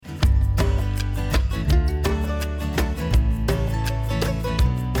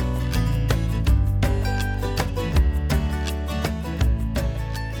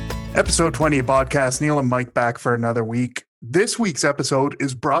Episode 20 of Podcast. Neil and Mike back for another week. This week's episode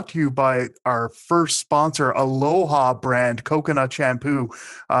is brought to you by our first sponsor, Aloha brand coconut shampoo.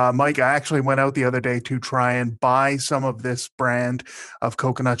 Mike, I actually went out the other day to try and buy some of this brand of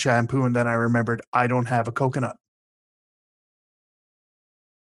coconut shampoo, and then I remembered I don't have a coconut.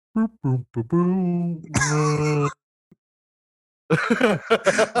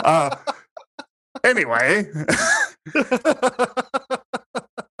 Anyway.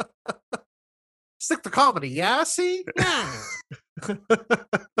 Stick to comedy, yeah? See? Yeah.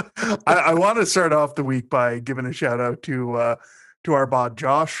 I want to start off the week by giving a shout out to our bod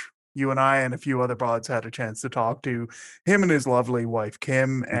Josh. You and I and a few other bods had a chance to talk to him and his lovely wife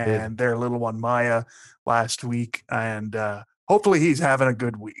Kim and their little one Maya last week, and hopefully he's having a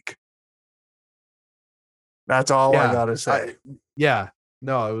good week. That's all I gotta say. No,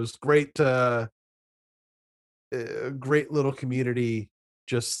 it was great. Great little community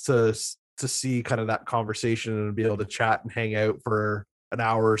just to see kind of that conversation and be able to chat and hang out for an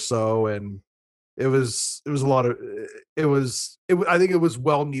hour or so. And it was a lot of, I think it was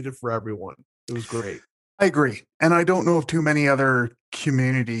well needed for everyone. It was great. I agree. And I don't know of too many other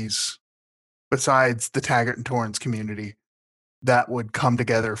communities besides the Taggart and Torrance community that would come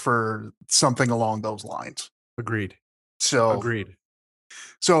together for something along those lines. Agreed. So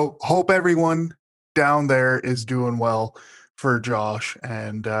hope everyone down there is doing well for Josh,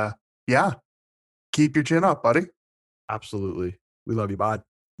 and keep your chin up, buddy. Absolutely. We love you, bud.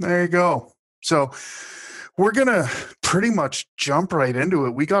 There you go. So we're gonna pretty much jump right into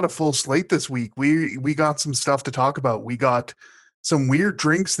it. We got a full slate this week. We got some stuff to talk about. We got some weird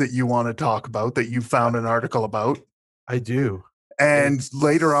drinks that you want to talk about that you found an article about. I do. And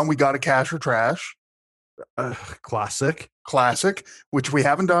later on, we got a cash or trash. Classic, which we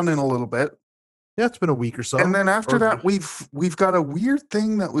haven't done in a little bit. Yeah, it's been a week or so. And then after that, we've got a weird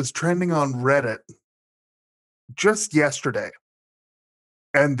thing that was trending on Reddit just yesterday.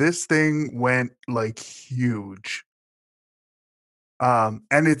 And this thing went like huge. And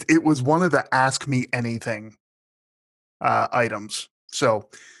it was one of the Ask Me Anything items. So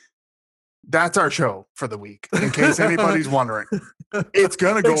that's our show for the week, in case anybody's wondering. It's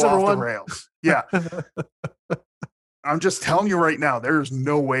going to go off the rails. Yeah. I'm just telling you right now, there's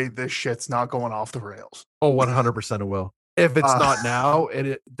no way this shit's not going off the rails. Oh, 100% it will. If it's not now,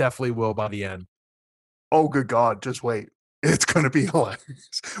 it definitely will by the end. Oh, good God. Just wait. It's going to be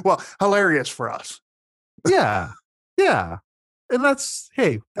hilarious. Well, hilarious for us. Yeah. Yeah. And that's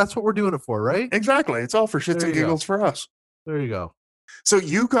what we're doing it for, right? Exactly. It's all for shits and giggles for us. There you go. So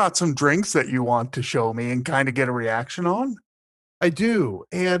you got some drinks that you want to show me and kind of get a reaction on? I do.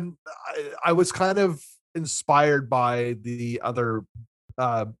 And I was kind of inspired by the other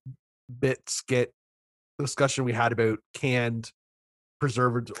skit discussion we had about canned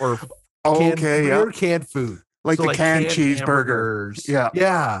preservatives or canned food, like so the canned cheeseburgers.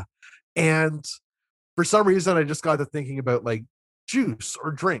 Yeah. And for some reason I just got to thinking about like juice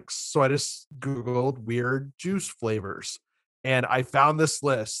or drinks, so I just googled weird juice flavors and I found this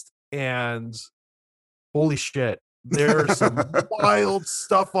list, and holy shit, there's some wild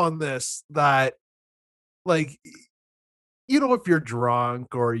stuff on this that, like, you know, if you're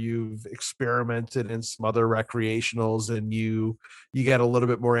drunk or you've experimented in some other recreationals and you get a little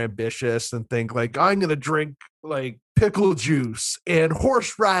bit more ambitious and think like, I'm going to drink like pickle juice and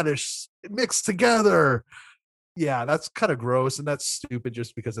horseradish mixed together. Yeah, that's kind of gross and that's stupid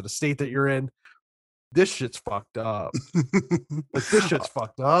just because of the state that you're in. This shit's fucked up.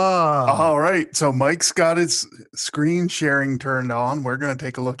 All right. So Mike's got his screen sharing turned on. We're going to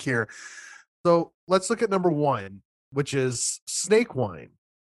take a look here. So let's look at number one, which is snake wine,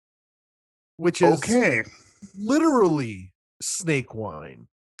 which is literally snake wine.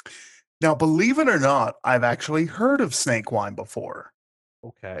 Now, believe it or not, I've actually heard of snake wine before.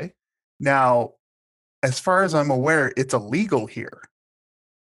 Okay. Now, as far as I'm aware, it's illegal here.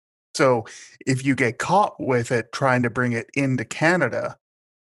 So if you get caught with it trying to bring it into Canada,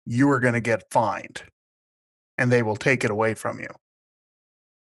 you are going to get fined and they will take it away from you.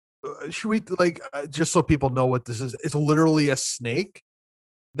 Should we just so people know what this is? It's literally a snake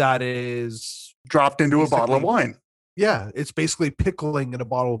that is dropped into a bottle of wine. Yeah, it's basically pickling in a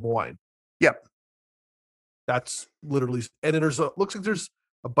bottle of wine. Yep. That's literally, and then looks like there's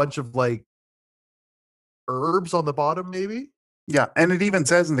a bunch of like herbs on the bottom, maybe. Yeah, and it even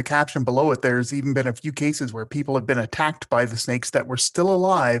says in the caption below it, there's even been a few cases where people have been attacked by the snakes that were still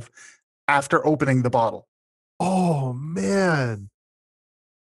alive after opening the bottle. Oh man.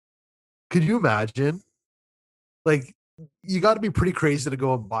 Could you imagine? Like, you got to be pretty crazy to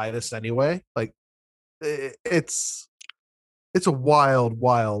go and buy this anyway. Like, it's It's a wild,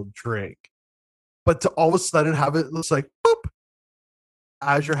 wild drink. But to all of a sudden have it looks like boop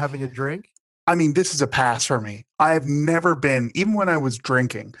as you're having a drink. I mean, this is a pass for me. I've never been, even when I was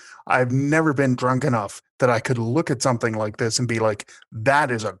drinking, I've never been drunk enough that I could look at something like this and be like,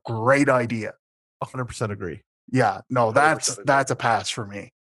 that is a great idea. 100% agree. Yeah, no, 100% agree. that's a pass for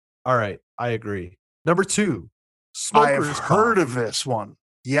me. All right, I agree. Number 2, I have Smoker's heard Cough. of this one.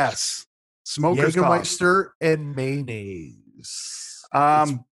 Yes. Smoker's Cough. Jägermeister and mayonnaise.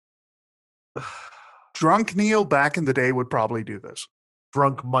 Um, Drunk Neil back in the day would probably do this.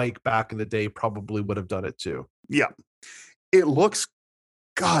 Drunk Mike back in the day probably would have done it too. Yeah. It looks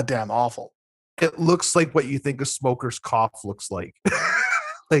goddamn awful. It looks like what you think a smoker's cough looks like.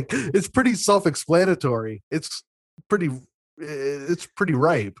 Like it's pretty self-explanatory. It's pretty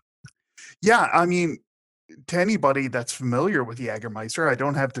ripe. Yeah, I mean, to anybody that's familiar with Jägermeister, I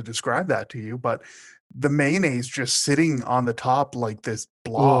don't have to describe that to you, but the mayonnaise just sitting on the top like this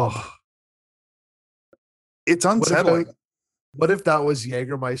blob. Ugh. It's unsettling. What if that was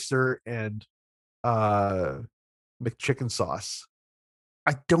Jägermeister and McChicken sauce?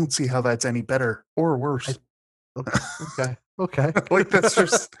 I don't see how that's any better or worse. Okay. Like that's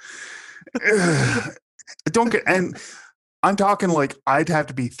just don't get, and I'm talking like I'd have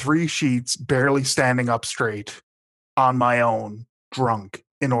to be 3 sheets barely standing up straight on my own drunk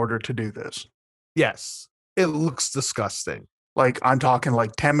in order to do this. Yes. It looks disgusting. Like I'm talking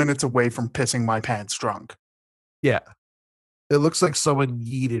like 10 minutes away from pissing my pants drunk. Yeah. It looks like someone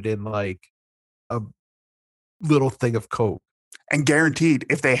yeeted in like a little thing of Coke. And guaranteed,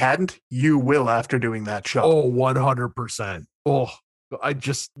 if they hadn't, you will after doing that shot. Oh, 100%. Oh, I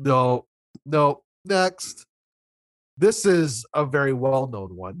just, no. Next. This is a very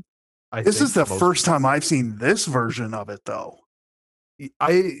well-known one. This is the first time I've seen this version of it, though.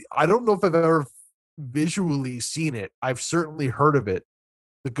 I don't know if I've ever visually seen it. I've certainly heard of it.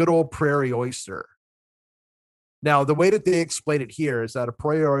 The good old prairie oyster. Now, the way that they explain it here is that a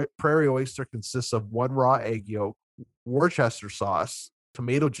prairie oyster consists of 1 raw egg yolk, Worcester sauce,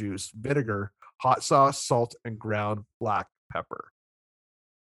 tomato juice, vinegar, hot sauce, salt, and ground black pepper.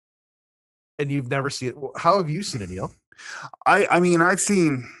 And you've never seen it. How have you seen it, Neil? I mean, I've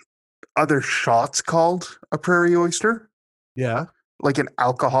seen other shots called a prairie oyster. Yeah. Like an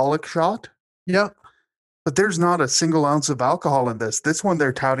alcoholic shot. Yeah. But there's not a single ounce of alcohol in this. This one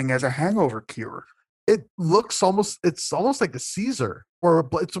they're touting as a hangover cure. It looks almost like a Caesar or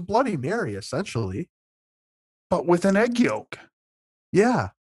it's a Bloody Mary, essentially. But with an egg yolk. Yeah.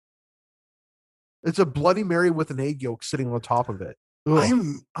 It's a Bloody Mary with an egg yolk sitting on top of it.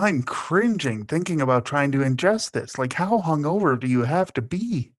 Ugh. I'm cringing thinking about trying to ingest this. Like, how hungover do you have to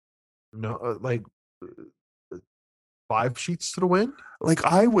be? No, like 5 sheets to the wind. Like,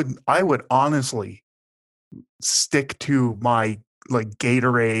 I would honestly stick to my like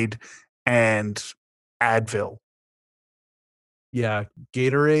Gatorade and Advil. Yeah,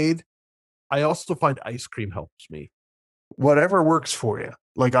 Gatorade. I also find ice cream helps me. Whatever works for you.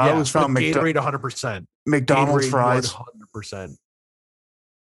 Like I always found Gatorade 100%. McDonald's Gatorade fries 100%.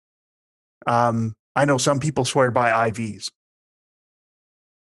 I know some people swear by IVs.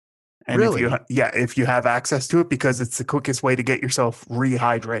 And really? if you have access to it, because it's the quickest way to get yourself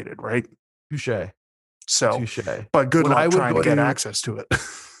rehydrated, right? Touché. So, but good luck trying to get access to it.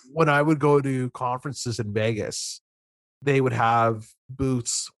 When I would go to conferences in Vegas, they would have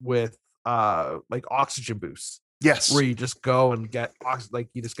booths with like oxygen booths. Yes. Where you just go and get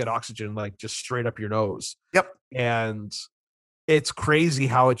oxygen like just straight up your nose. Yep. And it's crazy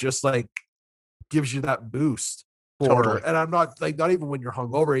how it just like gives you that boost. Totally. And I'm not even when you're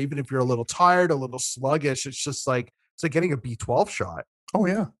hungover, even if you're a little tired, a little sluggish, it's just like it's like getting a B12 shot. Oh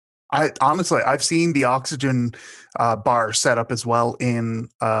yeah. I've seen the oxygen bar set up as well in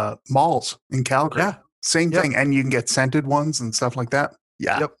malls in Calgary. Yeah. Same thing. And you can get scented ones and stuff like that.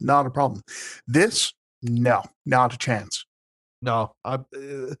 Yeah. Yep. Not a problem. This, no, not a chance. No.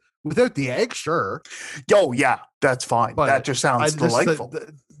 Without the egg, sure. Oh, yeah. That's fine. But that just sounds delightful.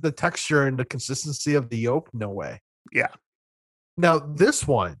 The texture and the consistency of the yolk, no way. Yeah. Now, this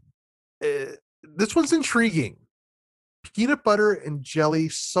one's intriguing. Peanut butter and jelly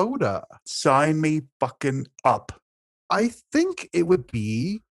soda. Sign me fucking up. I think it would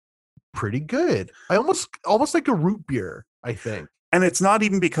be pretty good. I almost like a root beer, I think. And it's not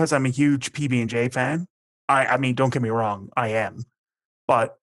even because I'm a huge PB&J fan. I mean, don't get me wrong, I am.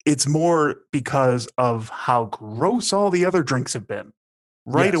 But it's more because of how gross all the other drinks have been.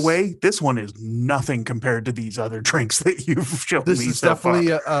 Right away, this one is nothing compared to these other drinks that you've shown me. This is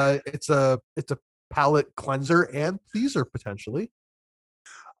definitely it's a palate cleanser and pleaser potentially.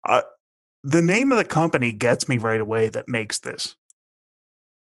 The name of the company gets me right away that makes this.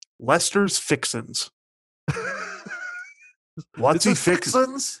 Lester's Fixins. It says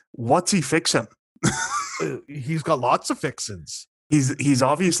fixins. What's he fixing? He's got lots of fixins. He's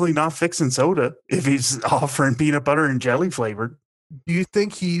obviously not fixing soda if he's offering peanut butter and jelly flavored. Do you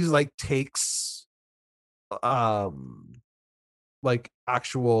think he like takes um like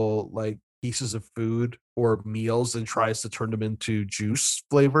actual like pieces of food or meals and tries to turn them into juice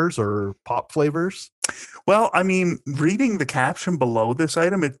flavors or pop flavors? Well, I mean, reading the caption below this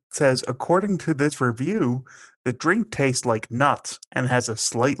item, it says, according to this review, the drink tastes like nuts and has a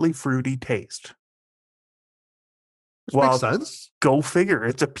slightly fruity taste. Which makes Well, sense. go figure.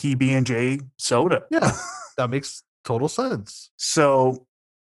 It's a PB&J soda. Yeah, that makes total sense. So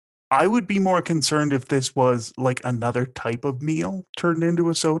I would be more concerned if this was like another type of meal turned into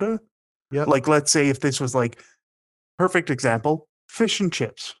a soda. Yep. Like, let's say if this was like, perfect example, fish and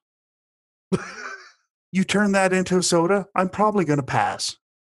chips. You turn that into a soda, I'm probably going to pass.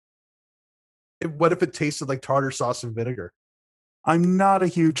 What if it tasted like tartar sauce and vinegar? I'm not a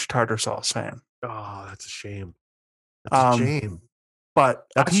huge tartar sauce fan. Oh, that's a shame. That's a shame. But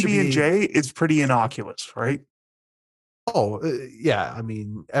a That should be. PB&J is pretty innocuous, right? Oh, yeah. I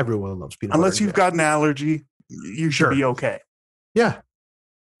mean, everyone loves peanut butter. Unless you've got an allergy, you should Sure. be okay. Yeah.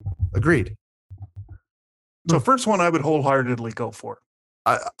 Agreed. So first one I would wholeheartedly go for.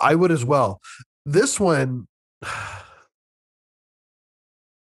 I would as well. This one,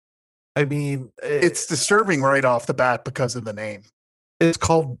 I mean, It's disturbing right off the bat because of the name. it's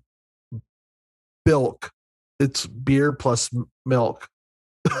called Bilk. It's beer plus milk.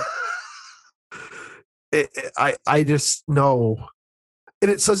 I just know.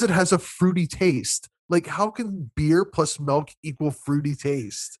 And it says it has a fruity taste. Like, how can beer plus milk equal fruity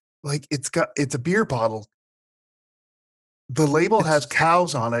taste? Like it's a beer bottle. The label has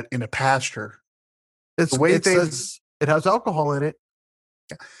cows on it in a pasture. It says it has alcohol in it.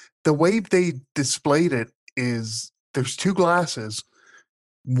 The way they displayed it is there's two glasses,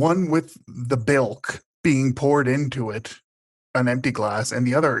 one with the bilk being poured into it, an empty glass, and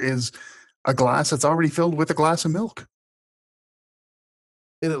the other is a glass that's already filled with a glass of milk.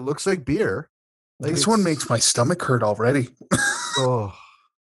 And it looks like beer. Like this one makes my stomach hurt already. Oh,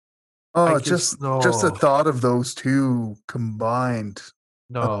 just the thought of those two combined.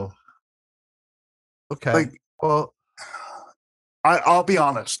 No. Okay. Like, well, I'll be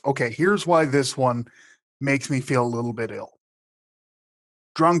honest. Okay, here's why this one makes me feel a little bit ill.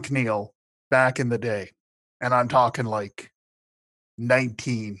 Drunk Neil back in the day, and I'm talking like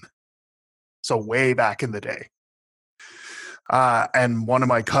 19, so way back in the day. And one of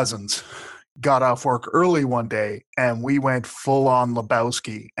my cousins got off work early one day, and we went full on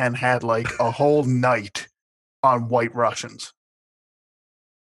Lebowski and had like a whole night on White Russians.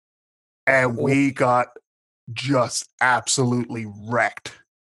 And we got just absolutely wrecked.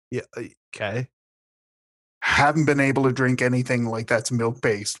 Yeah. Okay. Haven't been able to drink anything like that's milk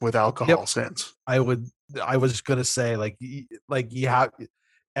based with alcohol since. I was gonna say like you have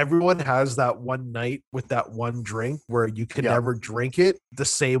everyone has that one night with that one drink where you can never drink it the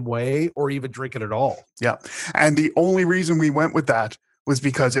same way or even drink it at all. Yeah. And the only reason we went with that was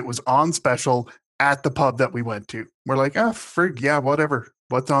because it was on special at the pub that we went to. We're like, frig, yeah, whatever.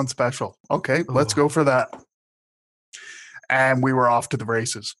 What's on special? Okay, let's go for that. And we were off to the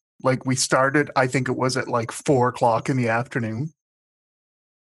races. Like we started, I think it was at like 4:00 in the afternoon.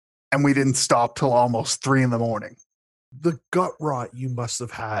 And we didn't stop till almost 3 a.m. The gut rot you must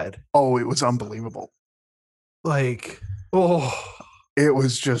have had. Oh, it was unbelievable. Like, it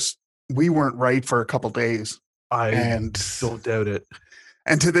was just, we weren't right for a couple days. I don't doubt it.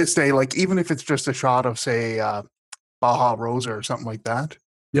 And to this day, like, even if it's just a shot of, say, Baja Rosa or something like that.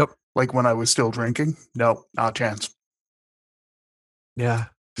 Yep. Like when I was still drinking. No, not a chance. Yeah.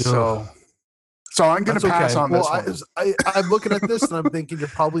 So I'm going to pass on this one. I'm looking at this and I'm thinking you're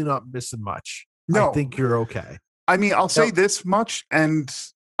probably not missing much. No. I think you're okay. I mean, I'll say this much, and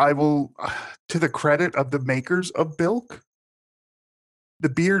I will, to the credit of the makers of Bilk, the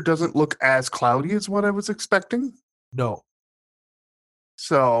beer doesn't look as cloudy as what I was expecting. No.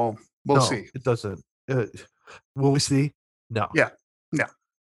 So we'll see. It doesn't. Will we see? No. Yeah. No.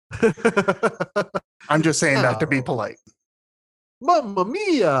 I'm just saying that to be polite. Mamma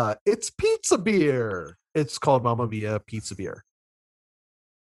Mia! It's pizza beer. It's called Mamma Mia pizza beer.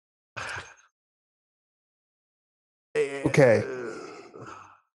 Okay.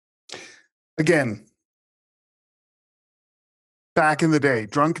 Again, back in the day,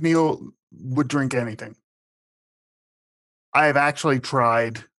 Drunk Neil would drink anything. I have actually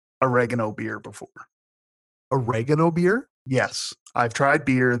tried oregano beer before. Oregano beer? Yes, I've tried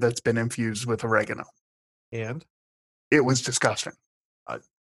beer that's been infused with oregano. And It was disgusting. uh,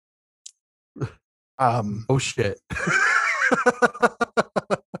 Um, oh shit.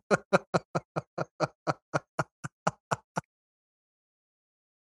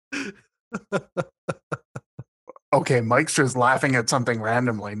 okay, Mike's just laughing at something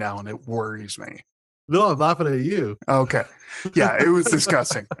randomly now, and it worries me. No, I'm laughing at you. Okay, yeah, it was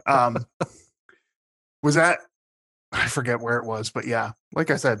disgusting. Was that? I forget where it was, but yeah, like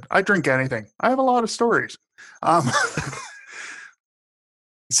I said, I drink anything. I have a lot of stories. Um,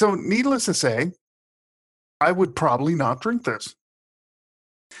 so, needless to say, I would probably not drink this.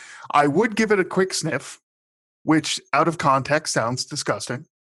 I would give it a quick sniff, which out of context sounds disgusting.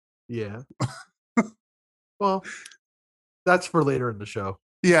 Yeah. Well, that's for later in the show.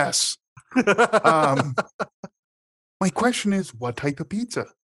 Yes. My question is, what type of pizza?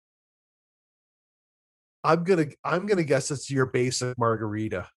 I'm gonna guess it's your basic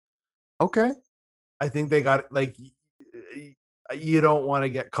margarita. Okay. I think they got like you don't want to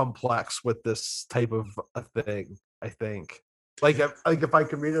get complex with this type of a thing. I think if I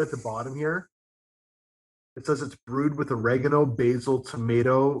can read it at the bottom here, it says it's brewed with oregano, basil,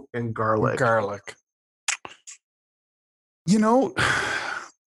 tomato, and garlic. Garlic. You know,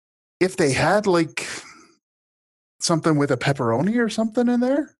 if they had like something with a pepperoni or something in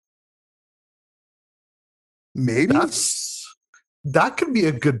there, maybe. That could be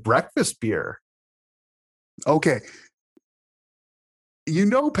a good breakfast beer. Okay. You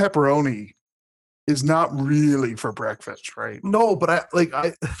know, pepperoni is not really for breakfast, right? No, but I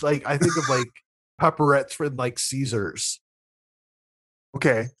think of like pepperettes for like Caesars.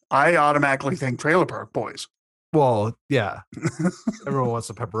 Okay. I automatically think Trailer Park Boys. Well, yeah. Everyone wants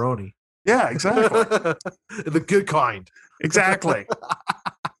a pepperoni. Yeah, exactly. The good kind. Exactly.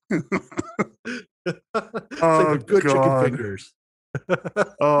 It's Oh, like the good chicken God. fingers.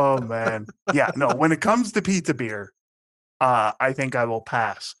 Oh man. Yeah, no, when it comes to pizza beer, I think I will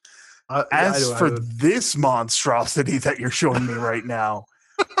pass. As for this monstrosity that you're showing me right now,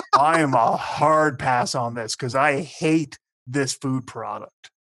 I am a hard pass on this because I hate this food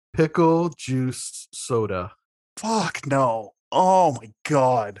product. Pickle juice soda. Fuck no. Oh my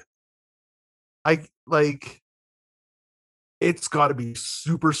God. I like it's got to be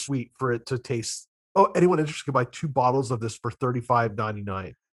super sweet for it to taste. Oh, anyone interested can buy 2 bottles of this for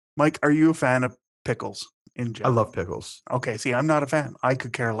 $35.99. Mike, are you a fan of pickles in I general? love pickles. Okay, see, I'm not a fan. I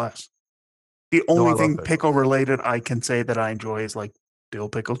could care less. The No, only I love thing pickles. pickle related I can say that I enjoy is like dill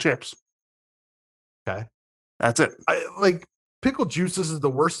pickle chips. Okay. That's it. I like pickle juices is the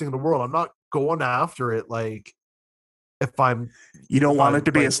worst thing in the world. I'm not going after it like if I'm You don't want I'm it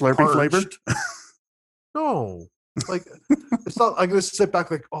to be a like Slurpee flavor? parched. No. Like it's not I'm gonna sit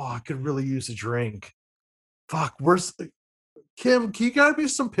back like, oh, I could really use a drink. Fuck, where's Kim, can you got me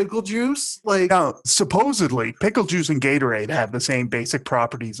some pickle juice? Like Now, supposedly, pickle juice and Gatorade have the same basic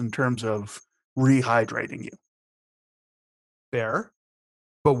properties in terms of rehydrating you. fair,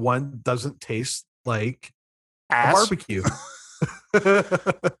 but one doesn't taste like a Ass. barbecue.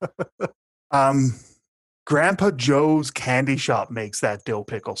 Grandpa Joe's Candy Shop makes that dill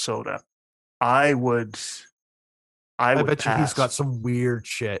pickle soda. I would I bet you he's pass. got some weird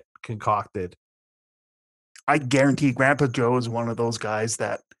shit concocted. I guarantee Grandpa Joe is one of those guys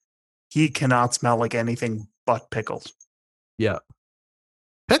that he cannot smell like anything but pickles. Yeah.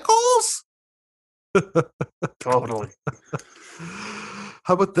 Pickles? Totally.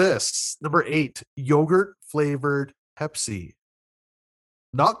 How about this? Number 8, yogurt flavored Pepsi.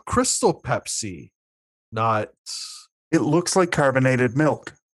 Not Crystal Pepsi. Not. It looks like carbonated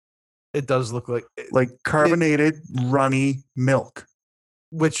milk. It does look like carbonated, runny milk.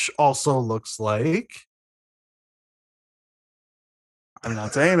 Which also looks like. I'm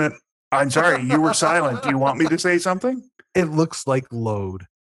not saying it. I'm sorry, you were silent. Do you want me to say something? It looks like load.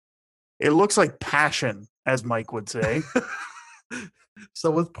 It looks like passion, as Mike would say.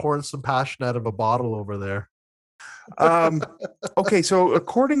 Someone's pouring some passion out of a bottle over there. Okay, so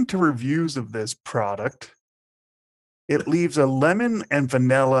according to reviews of this product, it leaves a lemon and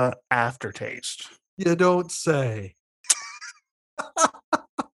vanilla aftertaste. You don't say.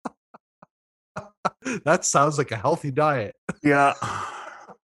 That sounds like a healthy diet. Yeah.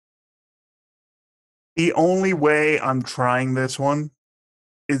 The only way I'm trying this one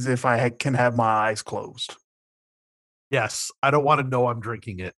is if I can have my eyes closed. Yes, I don't want to know I'm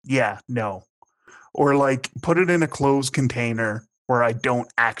drinking it. Yeah, no. Or like put it in a closed container where I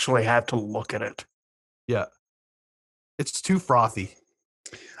don't actually have to look at it. Yeah. It's too frothy.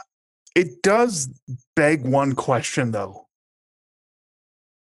 It does beg one question, though.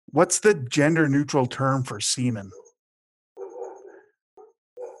 What's the gender neutral term for semen?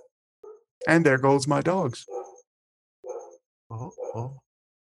 And there goes my dogs. Oh.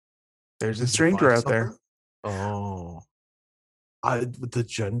 There's a Did you stranger find out there. something? Oh. With the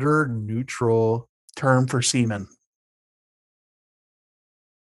gender neutral Term for semen.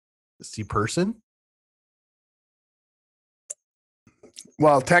 see person?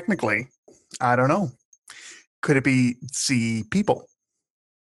 Well, technically, I don't know. Could it be see people?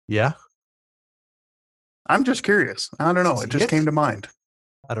 Yeah. I'm just curious. I don't know. It See just it? came to mind.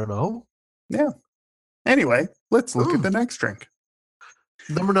 I don't know. Yeah. Anyway, let's look at Ooh. the next drink.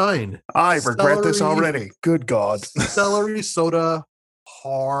 Number 9. I regret this already. Good God. Celery soda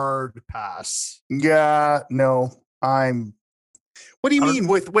hard pass. Yeah, no. What do you I don't mean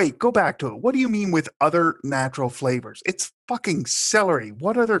with, wait, go back to it. What do you mean with other natural flavors? It's fucking celery.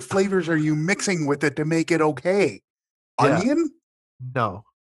 What other flavors are you mixing with it to make it okay? Yeah. Onion? No.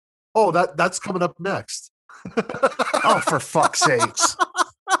 Oh, that's coming up next. Oh, for fuck's sakes.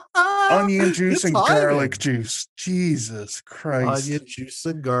 Onion juice Good and timing. garlic juice. Jesus Christ. Onion juice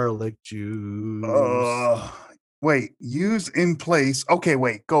and garlic juice. Wait, use in place. Okay,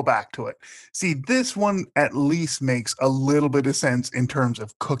 wait, go back to it. See, this one at least makes a little bit of sense in terms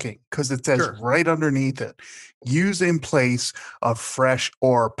of cooking because it says Sure. right underneath it, use in place of fresh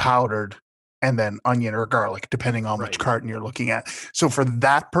or powdered, and then onion or garlic, depending on which Right. carton you're looking at. So for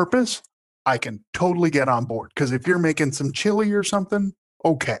that purpose, I can totally get on board because if you're making some chili or something,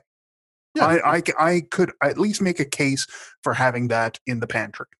 okay. Yeah. I could at least make a case for having that in the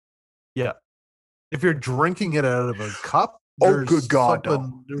pantry. Yeah. If you're drinking it out of a cup, Oh, good God,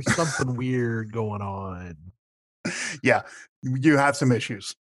 no. there's something weird going on. Yeah, you have some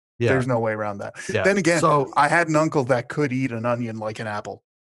issues. Yeah. There's no way around that. Yeah. Then again, so I had an uncle that could eat an onion like an apple.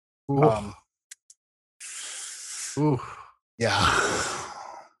 ooh. Yeah.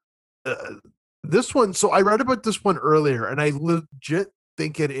 This one, so I read about this one earlier, and I legit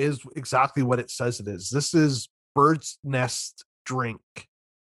think it is exactly what it says it is. This is bird's nest drink.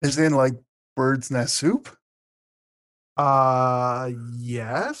 Is in like bird's nest soup?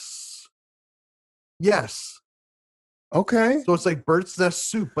 Yes. Yes. Okay. So it's like bird's nest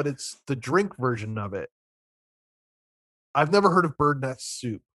soup, but it's the drink version of it. I've never heard of bird nest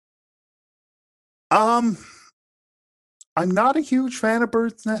soup. I'm not a huge fan of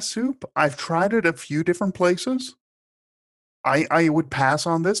bird's nest soup. I've tried it a few different places. I would pass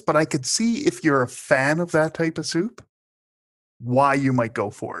on this, but I could see if you're a fan of that type of soup, why you might go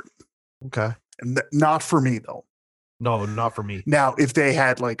for it. Okay. Not for me though. No, not for me. Now, if they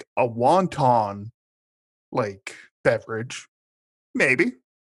had like a wonton like beverage, maybe.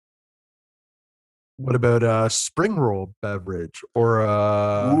 What about a spring roll beverage or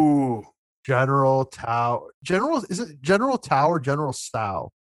a Ooh, General Tao? Is it General Tao or General Tao?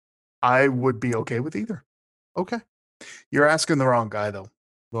 I would be okay with either. Okay. You're asking the wrong guy though.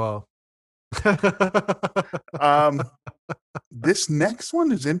 Well, this next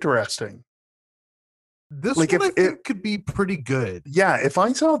one is interesting. this Like one if I think could be pretty good. Yeah, if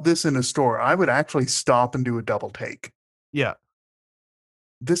I saw this in a store, I would actually stop and do a double take. Yeah.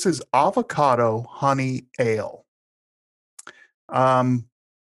 This is avocado honey ale. Yeah,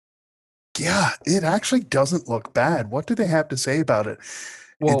 it actually doesn't look bad. What do they have to say about it?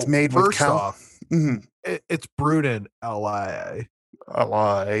 Well, it's made with first off, Mhm. it's brewed in LA. A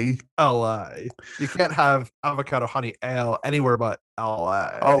lie. LA. You can't have avocado honey ale anywhere but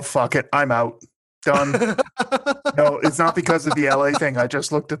LA. Oh, fuck it. I'm out. Done. No, it's not because of the LA thing. I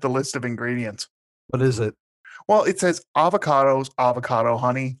just looked at the list of ingredients. What is it? Well, it says avocados, avocado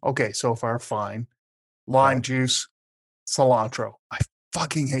honey. Okay, so far fine. Lime juice, cilantro. I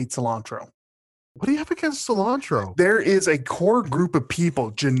fucking hate cilantro. What do you have against cilantro? There is a core group of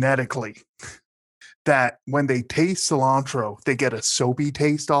people genetically that when they taste cilantro, they get a soapy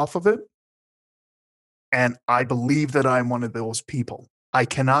taste off of it. And I believe that I'm one of those people. I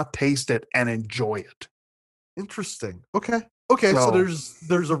cannot taste it and enjoy it. Interesting. Okay. Okay. So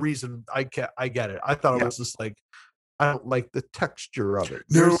there's a reason I get it. I thought it was just like I don't like the texture of it.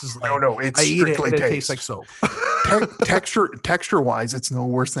 No, like, no. It's I eat it strictly and it taste. tastes like soap. Texture wise, it's no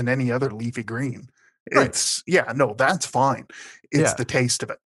worse than any other leafy green. Right. It's that's fine. It's the taste of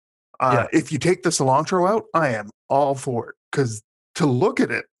it. If you take the cilantro out, I am all for it because to look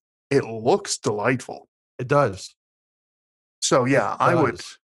at it, it looks delightful. It does. So yeah, I would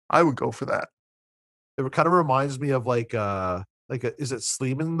go for that. It kind of reminds me of is it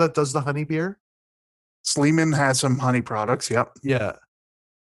Sleeman that does the honey beer? Sleeman has some honey products. Yep. Yeah.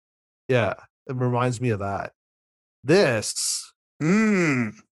 Yeah. It reminds me of that. This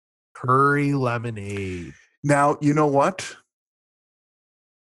curry lemonade. Now, you know what?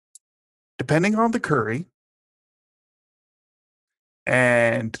 Depending on the curry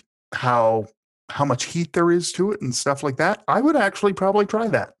and how much heat there is to it and stuff like that, I would actually probably try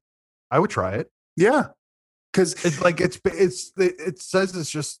that. I would try it. Yeah, because It's like it says it's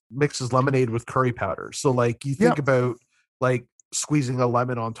just mixes lemonade with curry powder. So like you yeah, think about like squeezing a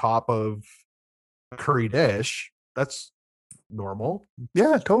lemon on top of a curry dish, that's normal.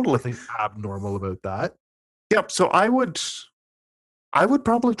 yeah, totally. Nothing abnormal about that. Yep. So I would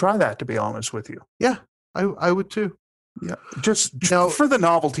probably try that, to be honest with you. Yeah, I would too. Yeah, just Now, for the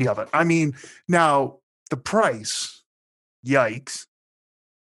novelty of it. I mean, now the price, yikes.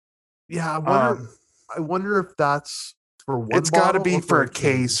 yeah, Um, I wonder if that's for one it's got to bottle be or for for a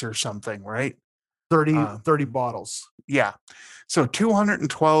case or something, right? 30 bottles. Yeah. So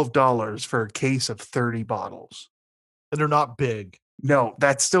 $212 for a case of 30 bottles. And they're not big. No,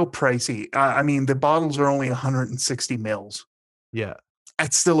 that's still pricey. I mean, the bottles are only 160 mils. Yeah.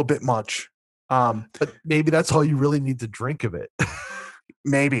 That's still a bit much. But maybe that's all you really need to drink of it.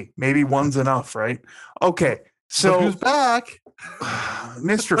 Maybe one's enough, right? Okay. Look So who's back?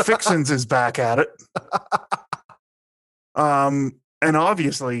 Mr. Fixins is back at it. And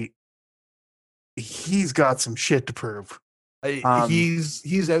obviously he's got some shit to prove.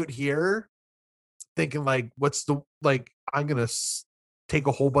 He's out here thinking like, what's the like? I'm gonna take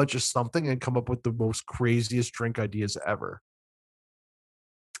a whole bunch of something and come up with the most craziest drink ideas ever.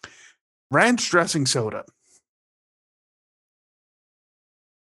 Ranch dressing soda.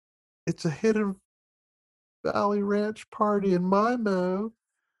 It's a hidden Valley Ranch party in my mouth.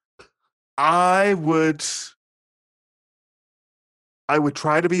 I would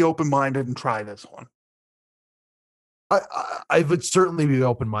try to be open-minded and try this one. I would certainly be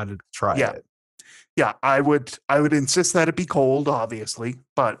open minded to try it. Yeah, I would insist that it be cold, obviously,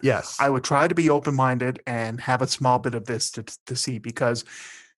 but yes, I would try to be open-minded and have a small bit of this to see, because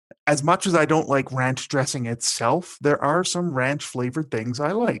as much as I don't like ranch dressing itself, there are some ranch flavored things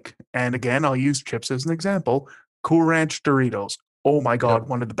I like. And again, I'll use chips as an example. Cool Ranch Doritos. Oh my God,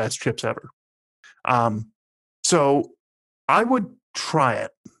 one of the best chips ever. So I would try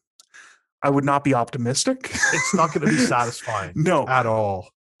it. I would not be optimistic. It's not going to be satisfying. No, at all.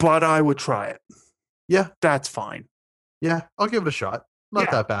 But I would try it. Yeah, that's fine. Yeah, I'll give it a shot. Not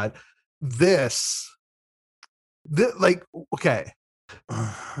that bad. This like okay.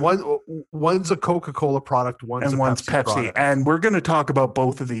 One's a Coca-Cola product, one's Pepsi product. And we're going to talk about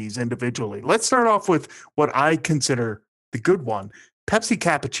both of these individually. Let's start off with what I consider the good one, Pepsi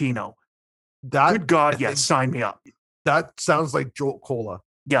Cappuccino. Good God, yes, sign me up. That sounds like Jolt Cola.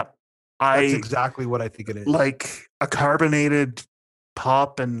 Yep. That's exactly what I think it is. Like a carbonated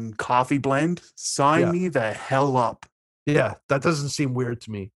pop and coffee blend. Sign me the hell up. Yeah, that doesn't seem weird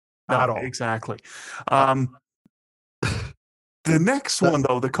to me at all. Exactly. The next one,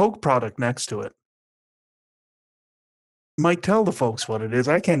 though, the Coke product next to it. Mike, tell the folks what it is.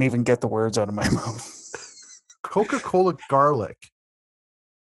 I can't even get the words out of my mouth. Coca-Cola garlic.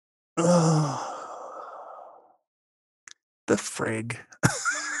 The frig.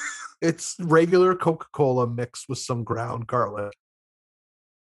 It's regular Coca-Cola mixed with some ground garlic.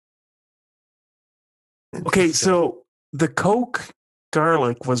 Okay, so the Coke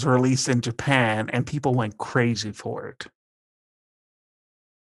garlic was released in Japan and people went crazy for it.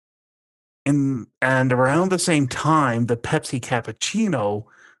 And around the same time, the Pepsi Cappuccino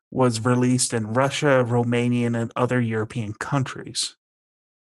was released in Russia, Romania, and other European countries.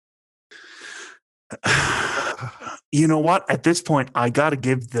 You know what? At this point, I got to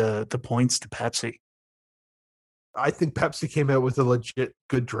give the points to Pepsi. I think Pepsi came out with a legit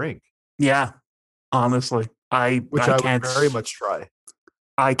good drink. Yeah, honestly, I would very much try.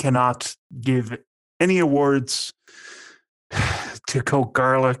 I cannot give any awards to Coke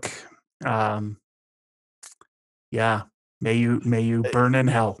garlic. Yeah, may you burn in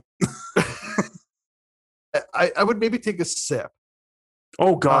hell. I would maybe take a sip.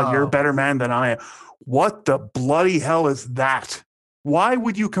 Oh God, you're a better man than I am. What the bloody hell is that? Why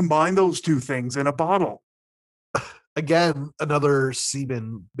would you combine those two things in a bottle? Again, another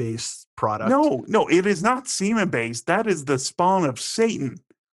semen-based product. No, it is not semen-based. That is the spawn of Satan.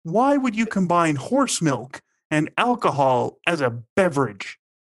 Why would you combine horse milk and alcohol as a beverage?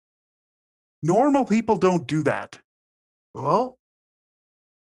 Normal people don't do that. Well,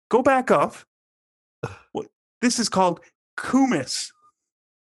 go back up. This is called kumis.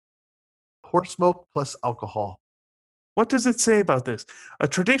 Horse milk plus alcohol. What does it say about this? A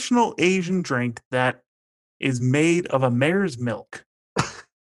traditional Asian drink that is made of a mare's milk.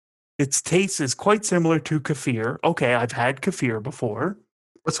 Its taste is quite similar to kefir. Okay, I've had kefir before.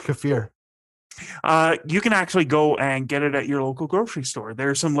 What's kefir? You can actually go and get it at your local grocery store.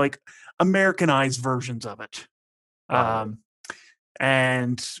 There's some like Americanized versions of it.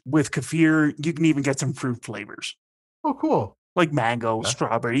 And with kefir, you can even get some fruit flavors Oh, cool. like mango,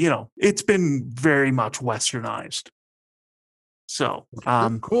 strawberry. It's been very much westernized. So,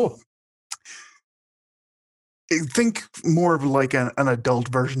 Cool. think more of like an adult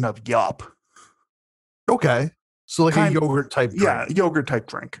version of Yup. Okay. So like a Kind- yogurt type drink. Yeah, yogurt type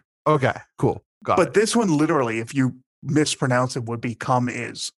drink. Okay, cool. Got But it. this one, literally, if you mispronounce it, would be "come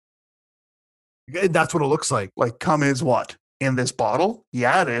is." And that's what it looks like. Like, come is what? In this bottle?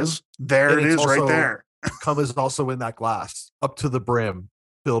 Yeah, it is. There And it it's is right also- there. Cum is also in that glass, up to the brim,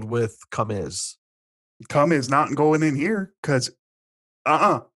 filled with cum is. Come is not going in here because,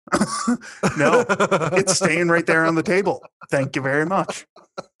 no, it's staying right there on the table. Thank you very much.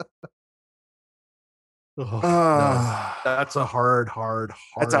 Oh, no. Ah, That's a hard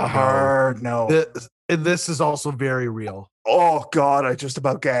that's a no. hard no. And this is also very real. Oh, God, I just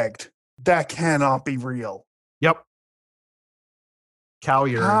about gagged. That cannot be real. Yep. Cow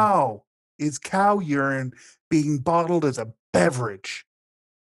urine. How is cow urine being bottled as a beverage?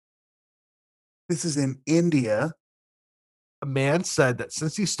 This is in India. A man said that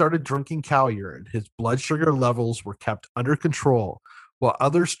since he started drinking cow urine, his blood sugar levels were kept under control, while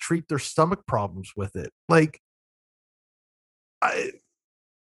others treat their stomach problems with it. Like,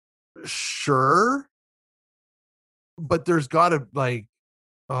 sure, but there's got to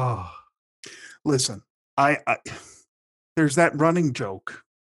Listen, I there's that running joke,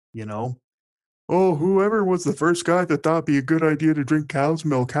 Oh, whoever was the first guy that thought it'd be a good idea to drink cow's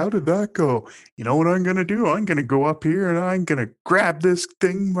milk, how did that go? You know what I'm going to do? I'm going to go up here and I'm going to grab this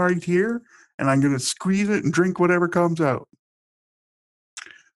thing right here and I'm going to squeeze it and drink whatever comes out.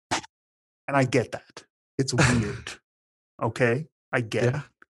 And I get that. It's weird. Okay? I get it.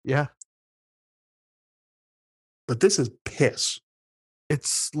 Yeah. But this is piss.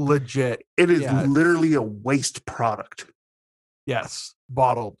 It's legit. It is Yeah. literally a waste product. Yes.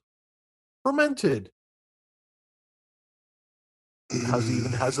 Bottled. Fermented.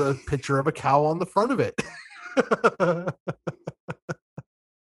 Even has a picture of a cow on the front of it.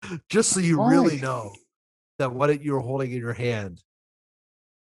 Just so you really know that what you're holding in your hand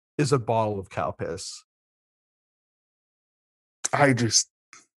is a bottle of cow piss. I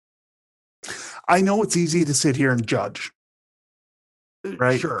know it's easy to sit here and judge,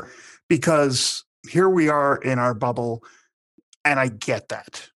 right? Sure. Because here we are in our bubble, and I get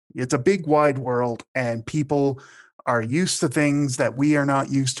that. It's a big, wide world, and people are used to things that we are not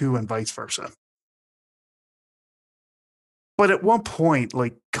used to, and vice versa. But at one point,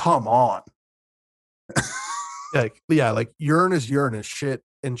 like, come on. Like urine is urine is shit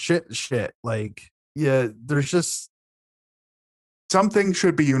and shit is shit. Like, yeah, there's just something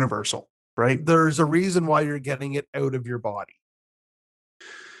should be universal, right? There's a reason why you're getting it out of your body.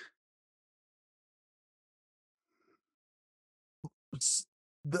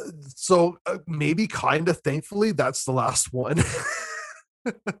 So maybe kind of thankfully that's the last one.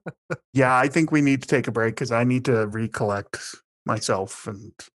 Yeah, I think we need to take a break because I need to recollect myself.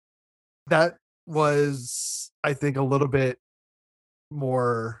 And that was, I think, a little bit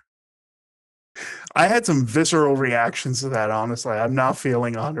more. I had some visceral reactions to that, honestly. I'm not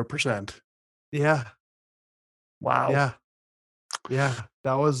feeling 100%. Yeah. Wow. Yeah.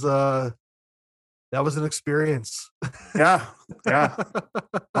 That was an experience. Yeah.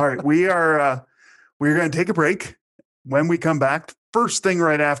 All right. We're going to take a break. When we come back, first thing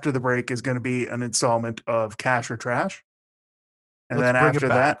right after the break is going to be an installment of Cash or Trash. And then after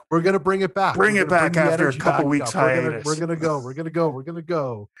that, we're going to bring it back. Bring it back after a couple weeks hiatus. We're going to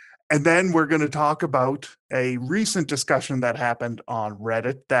go. And then we're going to talk about a recent discussion that happened on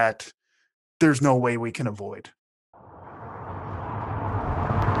Reddit that there's no way we can avoid.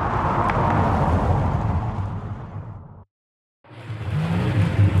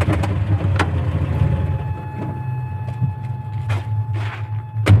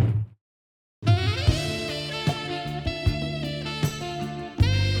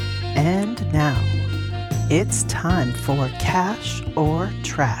 And now, it's time for Cash or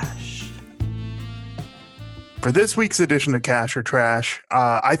Trash. For this week's edition of Cash or Trash,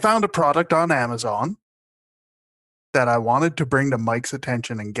 I found a product on Amazon that I wanted to bring to Mike's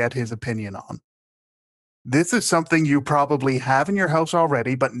attention and get his opinion on. This is something you probably have in your house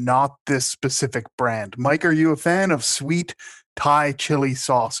already, but not this specific brand. Mike, are you a fan of sweet Thai chili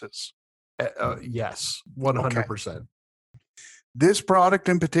sauces? Yes, 100%. Okay. This product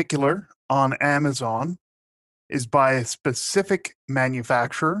in particular on Amazon is by a specific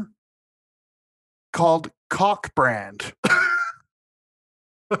manufacturer called Cock Brand.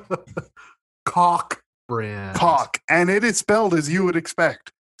 Cock Brand. Cock. And it is spelled as you would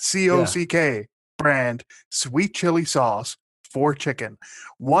expect. COCK brand, sweet chili sauce, for chicken.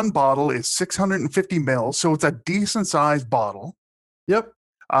 One bottle is 650 mils, so it's a decent sized bottle. Yep.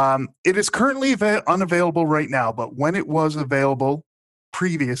 It is currently unavailable right now, but when it was available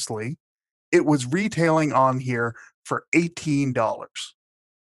previously, it was retailing on here for $18.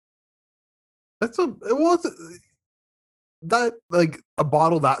 That's that like a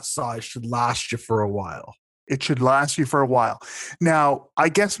bottle that size should last you for a while. It should last you for a while. Now, I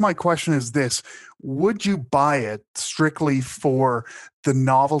guess my question is this: would you buy it strictly for the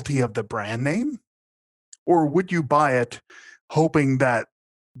novelty of the brand name, or would you buy it hoping that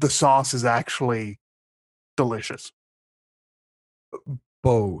the sauce is actually delicious?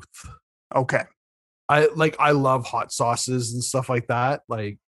 Both. Okay. I love hot sauces and stuff like that.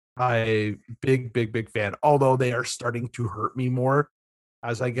 Like I big fan. Although they are starting to hurt me more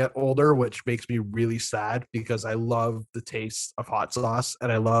as I get older, which makes me really sad because I love the taste of hot sauce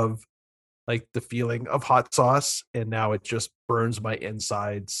and I love like the feeling of hot sauce, and now it just burns my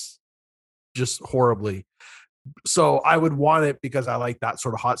insides just horribly. So I would want it because I like that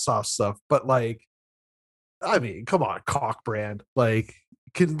sort of hot sauce stuff. But like, I mean, come on, Cock brand. Like,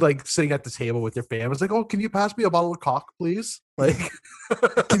 can like sitting at the table with your family, it's like, oh, can you pass me a bottle of Cock, please? Like,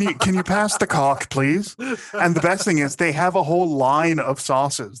 Can you pass the Cock, please? And the best thing is they have a whole line of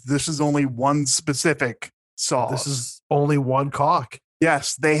sauces. This is only one specific sauce. This is only one Cock.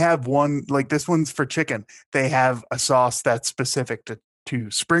 Yes, they have one, like this one's for chicken. They have a sauce that's specific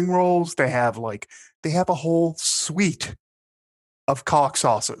to spring rolls. They have a whole suite of Cock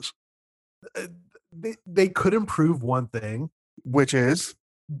sauces, They could improve one thing, which is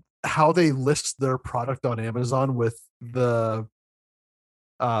how they list their product on Amazon with the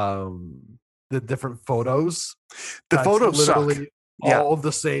different photos. the That's photos suck. literally Yeah. all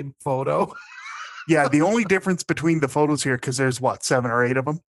the same photo. Yeah, the only difference between the photos here, because there's what, 7 or 8 of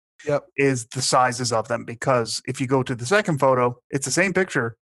them, Yep. is the sizes of them. Because if you go to the second photo, it's the same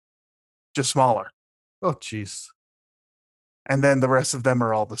picture, just smaller. Oh jeez. And then the rest of them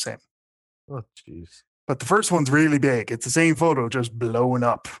are all the same. Oh jeez. But the first one's really big. It's the same photo, just blowing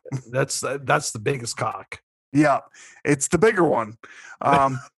up. That's the biggest Cock. Yeah, it's the bigger one,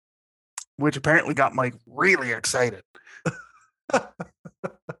 which apparently got Mike really excited.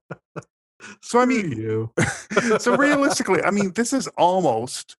 So, I mean, you. so realistically, I mean, this is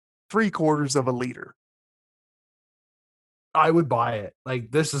almost 3/4 of a liter. I would buy it.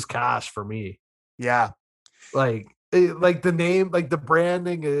 Like this is cash for me. Yeah. Like the name, like the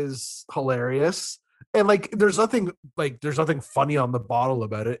branding is hilarious. And like there's nothing funny on the bottle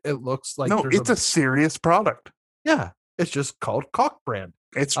about it. It looks like No, there's it's a serious product. yeah, it's just called Cock brand.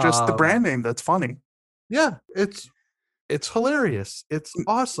 It's just the brand name that's funny. Yeah, it's hilarious. It's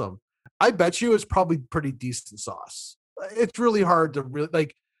awesome. I bet you it's probably pretty decent sauce. It's really hard to really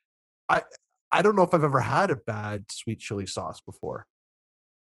like I don't know if I've ever had a bad sweet chili sauce before.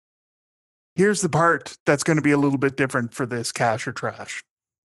 Here's the part that's going to be a little bit different for this cash or trash.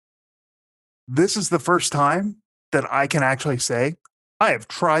 This is the first time that I can actually say I have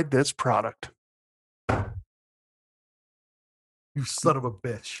tried this product. You son of a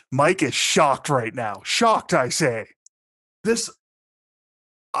bitch. Mike is shocked right now. Shocked, I say. This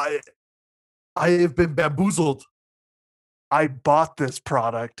I have been bamboozled. I bought this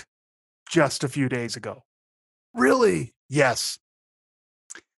product just a few days ago. Really? Yes.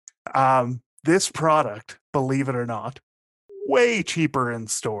 This product, believe it or not, way cheaper in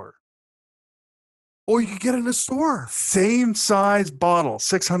store. Or you can get it in a store. Same size bottle,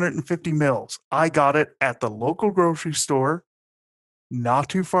 650 mils. I got it at the local grocery store, not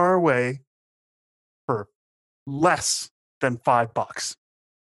too far away, for less than $5.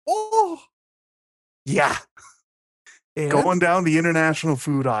 Oh, Yeah. and Going down the international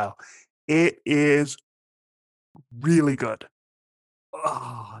food aisle. It is really good.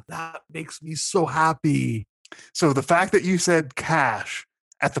 oh, that makes me so happy. So the fact that you said cash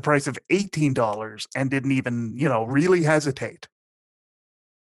at the price of $18 and didn't even, really hesitate,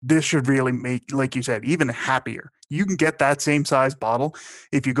 this should really make, like you said, even happier. You can get that same size bottle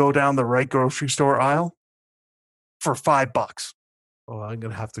if you go down the right grocery store aisle for $5. Oh, I'm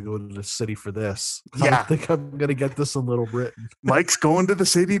gonna have to go to the city for this. I Yeah. don't think I'm gonna get this in Little Britain. Mike's going to the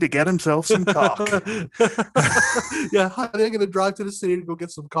city to get himself some cock. Yeah, honey, I'm gonna drive to the city to go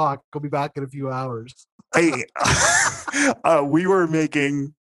get some Cock. I'll be back in a few hours. Hey, we were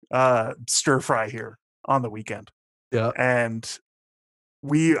making stir fry here on the weekend. Yeah. And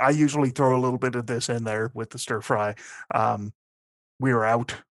I usually throw a little bit of this in there with the stir fry. We were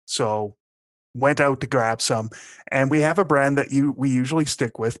out, so went out to grab some, and we have a brand that we usually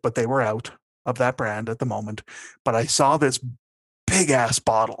stick with, but they were out of that brand at the moment. But I saw this big ass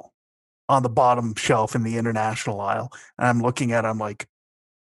bottle on the bottom shelf in the international aisle. And I'm looking at it, I'm like,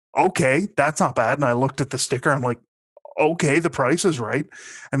 okay, that's not bad. And I looked at the sticker, I'm like, okay, the price is right.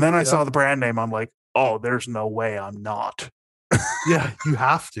 And then I saw the brand name, I'm like, oh, there's no way I'm not. Yeah, you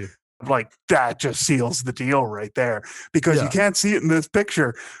have to. Like, that just seals the deal right there, because you can't see it in this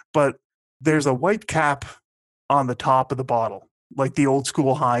picture, but there's a white cap on the top of the bottle, like the old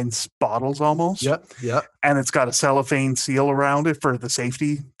school Heinz bottles almost. Yep. And it's got a cellophane seal around it for the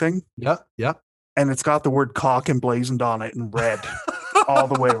safety thing. Yep. And it's got the word cock emblazoned on it in red all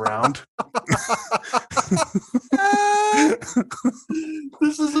the way around.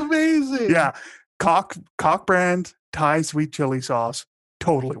 This is amazing. Yeah. Cock brand Thai sweet chili sauce.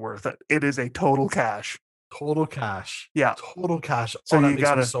 Totally worth it. It is a total cash. Total cash. Yeah. Total cash. So that you makes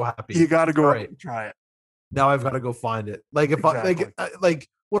gotta, me so happy. You got to go Right. and try it. Now I've got to go find it. Like if Exactly. like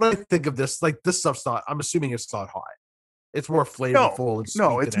when I think of this, like this stuff's not. I'm assuming it's not high. It's more flavorful. And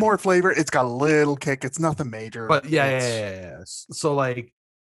No, sweet it's than more flavor. It's got a little kick. It's nothing major. But yeah. It's- So like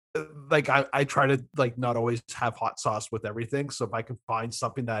I try to like not always have hot sauce with everything. So if I can find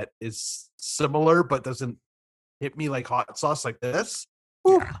something that is similar but doesn't hit me like hot sauce like this,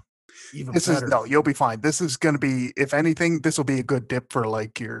 Yeah. even This better. is no, you'll be fine. This is going to be, if anything, this will be a good dip for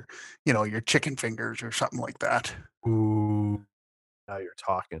like your, your chicken fingers or something like that. Ooh, now you're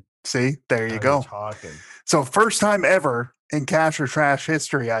talking. See, there you Now go. you're talking. So first time ever in Cash or Trash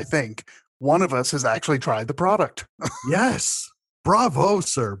history, I think one of us has actually tried the product. Yes. Bravo,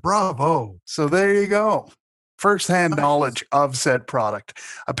 sir. Bravo. So there you go. First-hand Nice. knowledge of said product.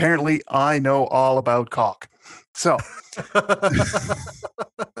 Apparently, I know all about cock. So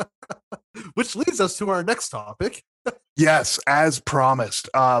Which leads us to our next topic. yes, as promised,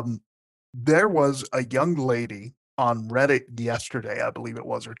 there was a young lady on Reddit yesterday, I believe it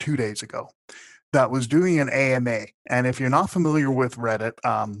was, or 2 days ago, that was doing an AMA. And if you're not familiar with Reddit,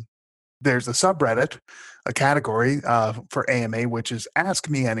 there's a subreddit, a category for AMA, which is Ask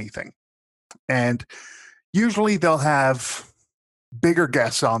Me Anything. And usually they'll have bigger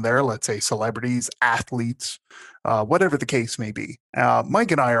guests on there, let's say celebrities, athletes, whatever the case may be.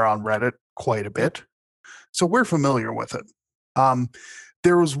 Mike and I are on Reddit quite a bit, so we're familiar with it.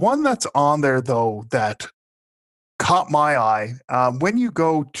 There was one that's on there, though, that caught my eye. When you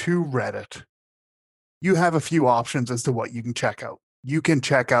go to Reddit, you have a few options as to what you can check out. You can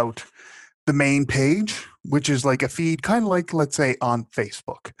check out the main page, which is like a feed, kind of like, let's say, on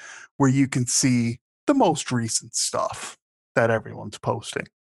Facebook, where you can see the most recent stuff that everyone's posting.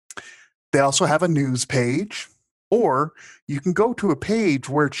 They also have a news page, or you can go to a page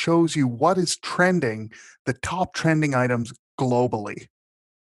where it shows you what is trending, the top trending items globally.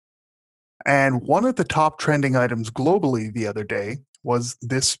 And one of the top trending items globally the other day was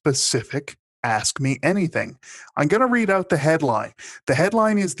this specific Ask Me Anything. I'm going to read out the headline. The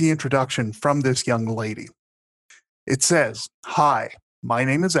headline is the introduction from this young lady. It says, "Hi, my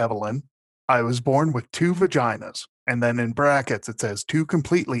name is Evelyn. I was born with 2 vaginas." And then in brackets, it says 2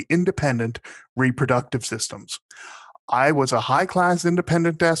 completely independent reproductive systems. I was a high-class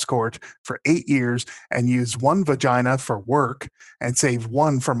independent escort for 8 years and used 1 vagina for work and saved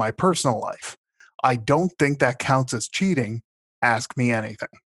 1 for my personal life. I don't think that counts as cheating. Ask me anything.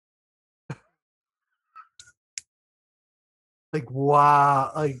 Like,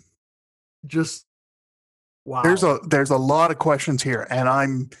 wow. Like, just wow. There's a lot of questions here, and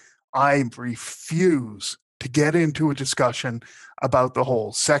I refuse to get into a discussion about the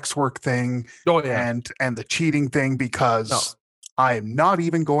whole sex work thing and the cheating thing, because I am not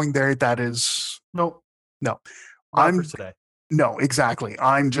even going there. That is no. I'm for today. No, exactly.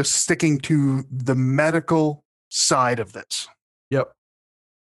 I'm just sticking to the medical side of this. Yep.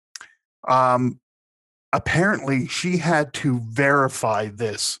 Apparently she had to verify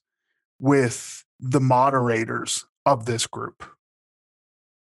this with the moderators of this group.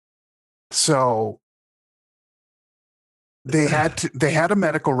 So they had a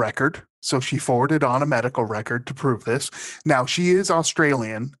medical record. So she forwarded on a medical record to prove this. Now, she is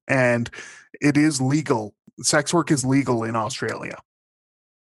Australian, and it is legal. Sex work is legal in Australia.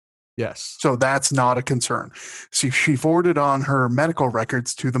 Yes. So that's not a concern. So she forwarded on her medical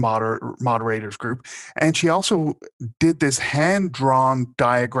records to the moderators group. And she also did this hand-drawn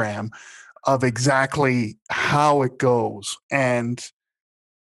diagram of exactly how it goes. And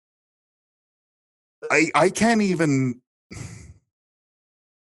I can't even,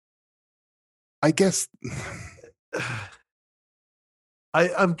 I guess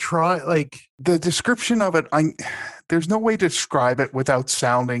I'm trying, like, the description of it, there's no way to describe it without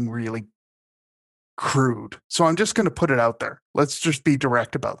sounding really crude. So I'm just going to put it out there. Let's just be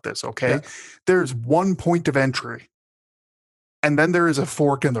direct about this, okay? Yeah. There's 1 point of entry, and then there is a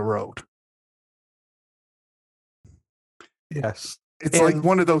fork in the road. Yes. It's like And-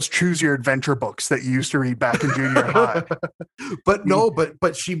 one of those choose your adventure books that you used to read back in junior high.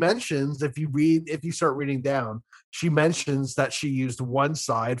 but she mentions, if you start reading down, she mentions that she used one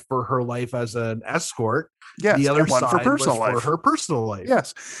side for her life as an escort. Yes, The other and one for side was personal for life. her personal life.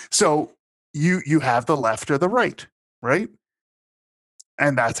 Yes. So you have the left or the right, right?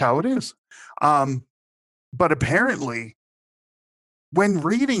 And that's how it is. But apparently, when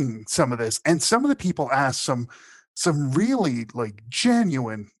reading some of this, and some of the people asked some really like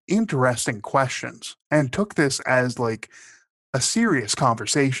genuine, interesting questions and took this as like a serious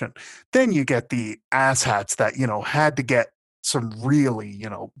conversation. Then you get the asshats that, had to get some really,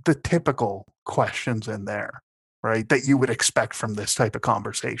 the typical questions in there, right? That you would expect from this type of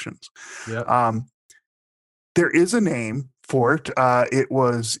conversations. Yeah. There is a name for it. It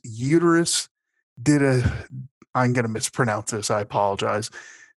was uterus I'm going to mispronounce this. I apologize.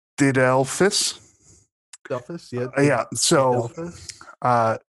 Didelphus. Delphus, yeah. Yeah. So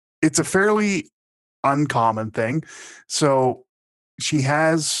it's a fairly uncommon thing. So she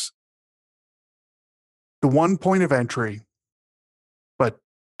has the one point of entry, but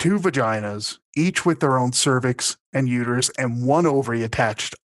two vaginas, each with their own cervix and uterus, and one ovary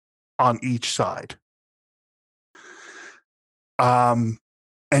attached on each side.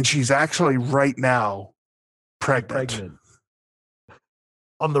 And she's actually right now pregnant.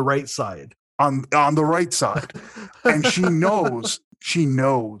 On the right side. On the right side. And she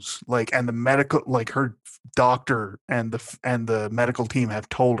knows, like, and the medical, like her doctor and the medical team have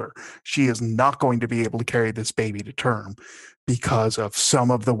told her she is not going to be able to carry this baby to term because of some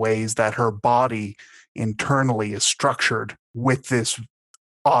of the ways that her body internally is structured with this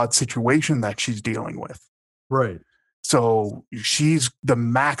odd situation that she's dealing with. Right. So she's the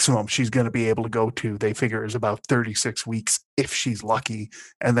maximum she's going to be able to go to, they figure, is about 36 weeks if she's lucky,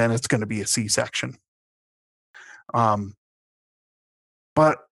 and then it's going to be a C-section. But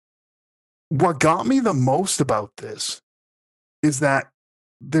what got me the most about this is that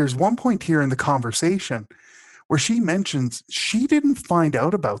there's one point here in the conversation where she mentions she didn't find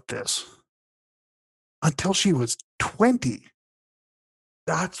out about this until she was 20.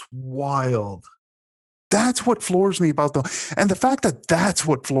 That's wild. That's what floors me about and the fact that that's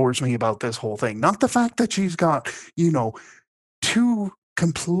what floors me about this whole thing. Not the fact that she's got, two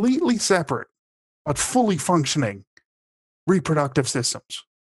completely separate but fully functioning reproductive systems.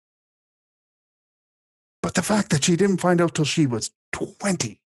 But the fact that she didn't find out till she was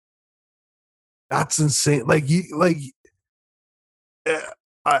 20. That's insane.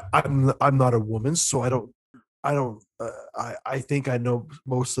 I'm not a woman, so I think I know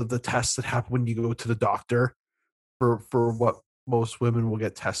most of the tests that happen when you go to the doctor for what most women will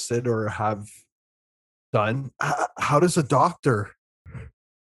get tested or have done. How does a doctor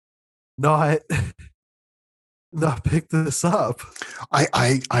not pick this up?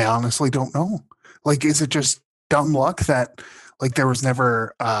 I honestly don't know. Like, is it just dumb luck that like there was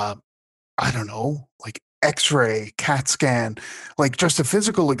never I don't know, like X-ray, CAT scan, like just a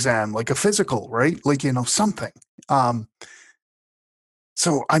physical exam, like a physical, right? Like, something.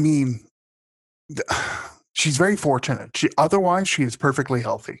 So I mean, she's very fortunate. Otherwise she is perfectly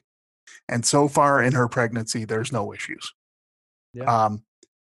healthy. And so far in her pregnancy, there's no issues. Yeah.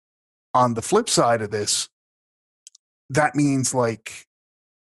 On the flip side of this, that means like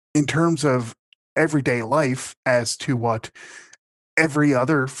in terms of everyday life as to what every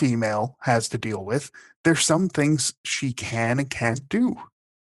other female has to deal with, there's some things she can and can't do.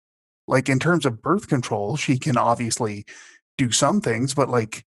 Like in terms of birth control, she can obviously do some things, but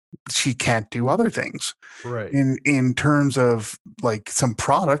like she can't do other things. Right. In terms of like some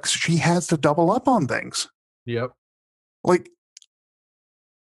products, she has to double up on things. Yep. Like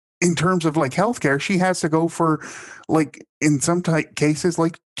in terms of like healthcare, she has to go for like in some cases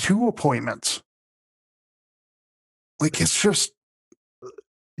like 2 appointments. Like it's just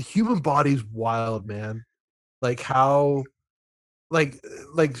the human body's wild, man. Like how like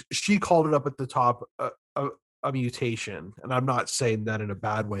she called it up at the top a mutation, and I'm not saying that in a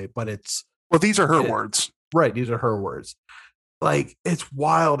bad way, but it's well, these are her words. Right, these are her words. Like it's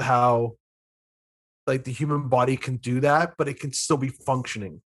wild how like the human body can do that, but it can still be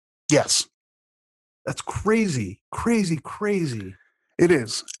functioning. Yes. That's crazy. Crazy. It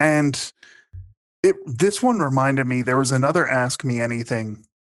is. And this one reminded me, there was another Ask Me Anything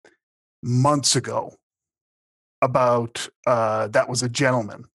months ago about that was a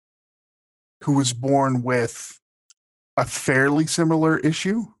gentleman who was born with a fairly similar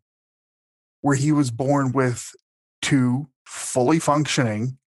issue where he was born with 2 fully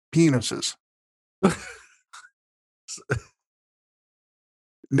functioning penises.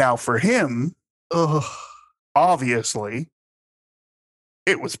 Now for him, obviously,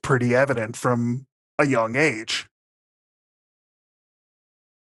 it was pretty evident from a young age.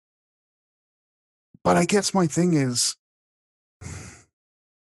 But I guess my thing is,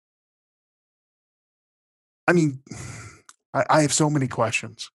 I mean, I have so many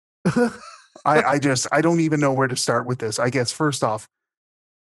questions. I don't even know where to start with this. I guess first off,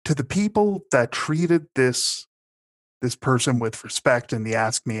 to the people that treated this person with respect in the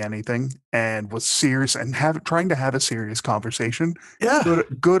Ask Me Anything and was serious and trying to have a serious conversation, Yeah.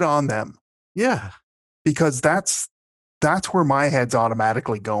 good on them. Yeah. Because that's where my head's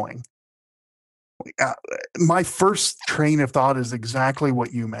automatically going. My first train of thought is exactly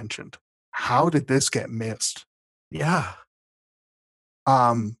what you mentioned. How did this get missed? Yeah.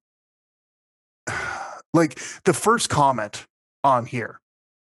 Like the first comment on here,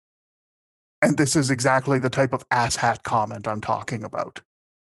 and this is exactly the type of asshat comment I'm talking about.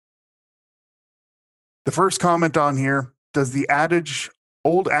 The first comment on here, does the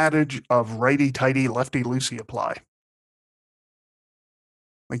old adage of righty tighty, lefty loosey apply?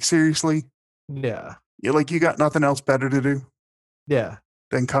 Like seriously? Yeah. You got nothing else better to do Yeah.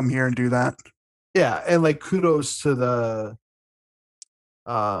 than come here and do that? Yeah. And like kudos to the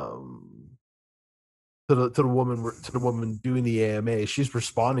um to the woman doing the AMA. She's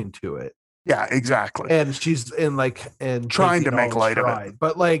responding to it. Yeah, exactly. And she's and Trying to taking it make all in light of it. stride.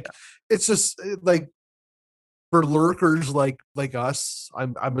 But like it's just like for lurkers like us,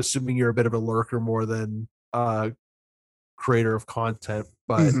 I'm assuming you're a bit of a lurker more than creator of content,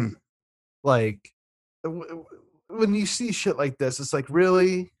 but Mhm. like when you see shit like this, it's like,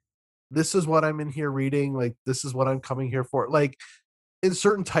 really, this is what I'm in here reading, like this is what I'm coming here for. Like in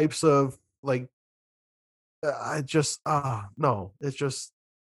certain types of like I just no,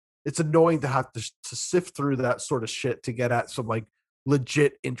 it's annoying to have to sift through that sort of shit to get at some like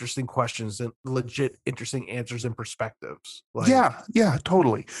legit interesting questions and legit interesting answers and perspectives. Like yeah,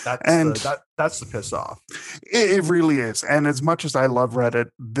 totally. that's And that's the piss off. it really is. And as much as I love Reddit,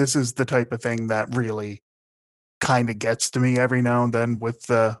 this is the type of thing that really kind of gets to me every now and then with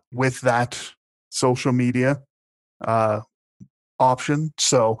that social media uh option.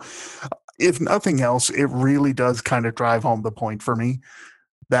 So if nothing else, it really does kind of drive home the point for me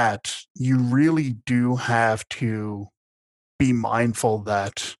that you really do have to be mindful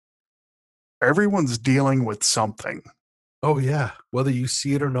that everyone's dealing with something. Oh yeah, whether you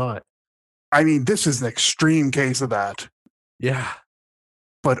see it or not. I mean, this is an extreme case of that, Yeah.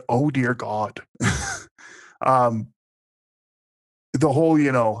 but oh dear God. um, the whole,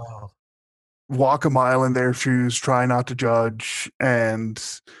 Wow. walk a mile in their shoes, try not to judge, and,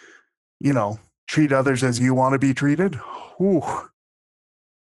 treat others as you want to be treated. Ooh. I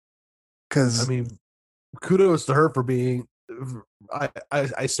Because, mean, kudos to her for being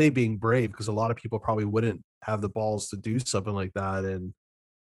I say being brave because a lot of people probably wouldn't have the balls to do something like that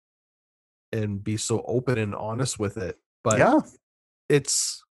and be so open and honest with it. But yeah,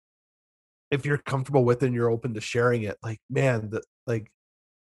 it's if you're comfortable with it and you're open to sharing it, like man,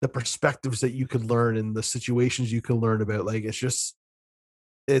 the perspectives that you could learn and the situations you can learn about, like it's just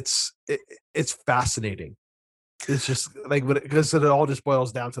it's fascinating. It's just like because it all just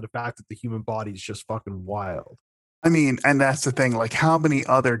boils down to the fact that the human body is just fucking wild. I mean, and that's the thing. Like, how many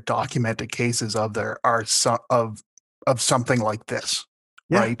other documented cases there are of something like this,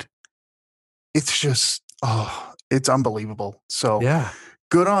 Yeah. right? It's just, it's unbelievable. So Yeah.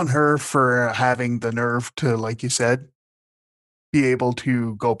 good on her for having the nerve to, like you said, be able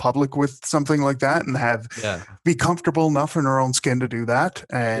to go public with something like that and Yeah. be comfortable enough in her own skin to do that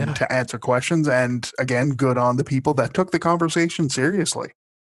and Yeah. to answer questions. And again, good on the people that took the conversation seriously.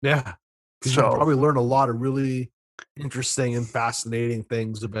 Yeah. Because you can So probably learn a lot of really interesting and fascinating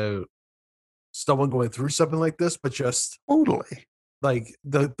things about someone going through something like this, but just totally. like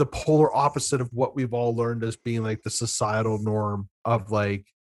the polar opposite of what we've all learned as being like the societal norm of like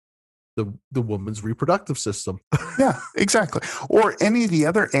the woman's reproductive system. Yeah, exactly. Or any of the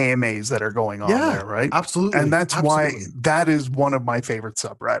other AMAs that are going on there, right? Absolutely. And that's why that is one of my favorite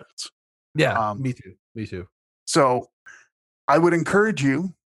subreddits. Yeah, me too. Me too. So I would encourage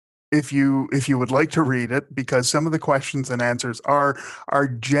you if you would like to read it, because some of the questions and answers are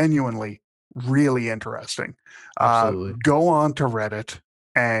genuinely really interesting. Absolutely. Go on to Reddit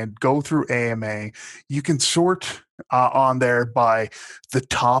and go through AMA. You can sort on there by the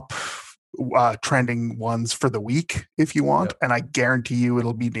top trending ones for the week if you want, and I guarantee you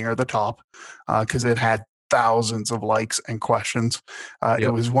it'll be near the top because it had thousands of likes and questions.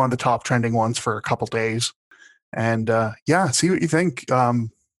 It was one of the top trending ones for a couple days, and see what you think.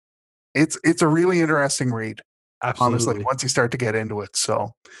 It's a really interesting read. Absolutely. honestly, once you start to get into it.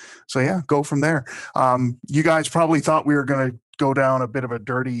 So yeah, go from there. You guys probably thought we were going to go down a bit of a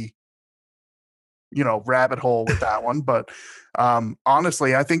dirty, rabbit hole with that one. But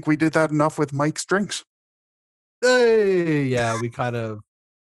honestly, I think we did that enough with Mike's drinks. Hey, yeah, we kind of,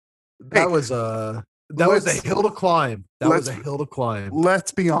 that Hey, was a hill to climb.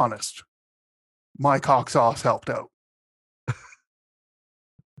 Let's be honest. My cock sauce helped out.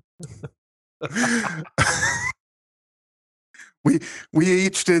 we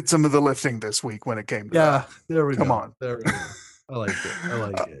each did some of the lifting this week when it came to that. There we go. Come on. There we go. I like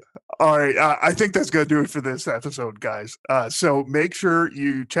it. All right. I think that's going to do it for this episode, guys. So make sure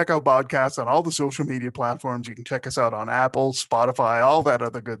you check out podcasts on all the social media platforms. You can check us out on Apple, Spotify, all that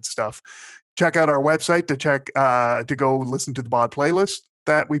other good stuff. Check out our website to go listen to the bod playlist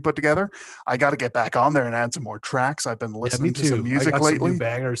that we put together. I got to get back on there and add some more tracks. I've been listening to some music I got lately. Some new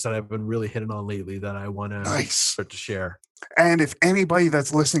bangers that I've been really hitting on lately that I want to start to share. And if anybody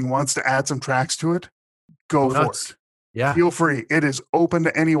that's listening wants to add some tracks to it, go for it. Yeah, feel free. It is open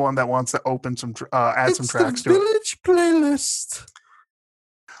to anyone that wants to add some tracks to it. Village playlist.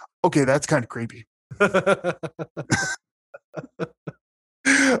 Okay, that's kind of creepy.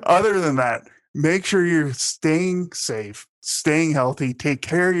 Other than that, make sure you're staying safe, staying healthy, take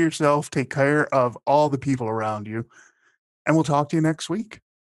care of yourself, take care of all the people around you, and we'll talk to you next week.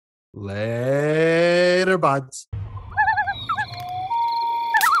 Later, buds.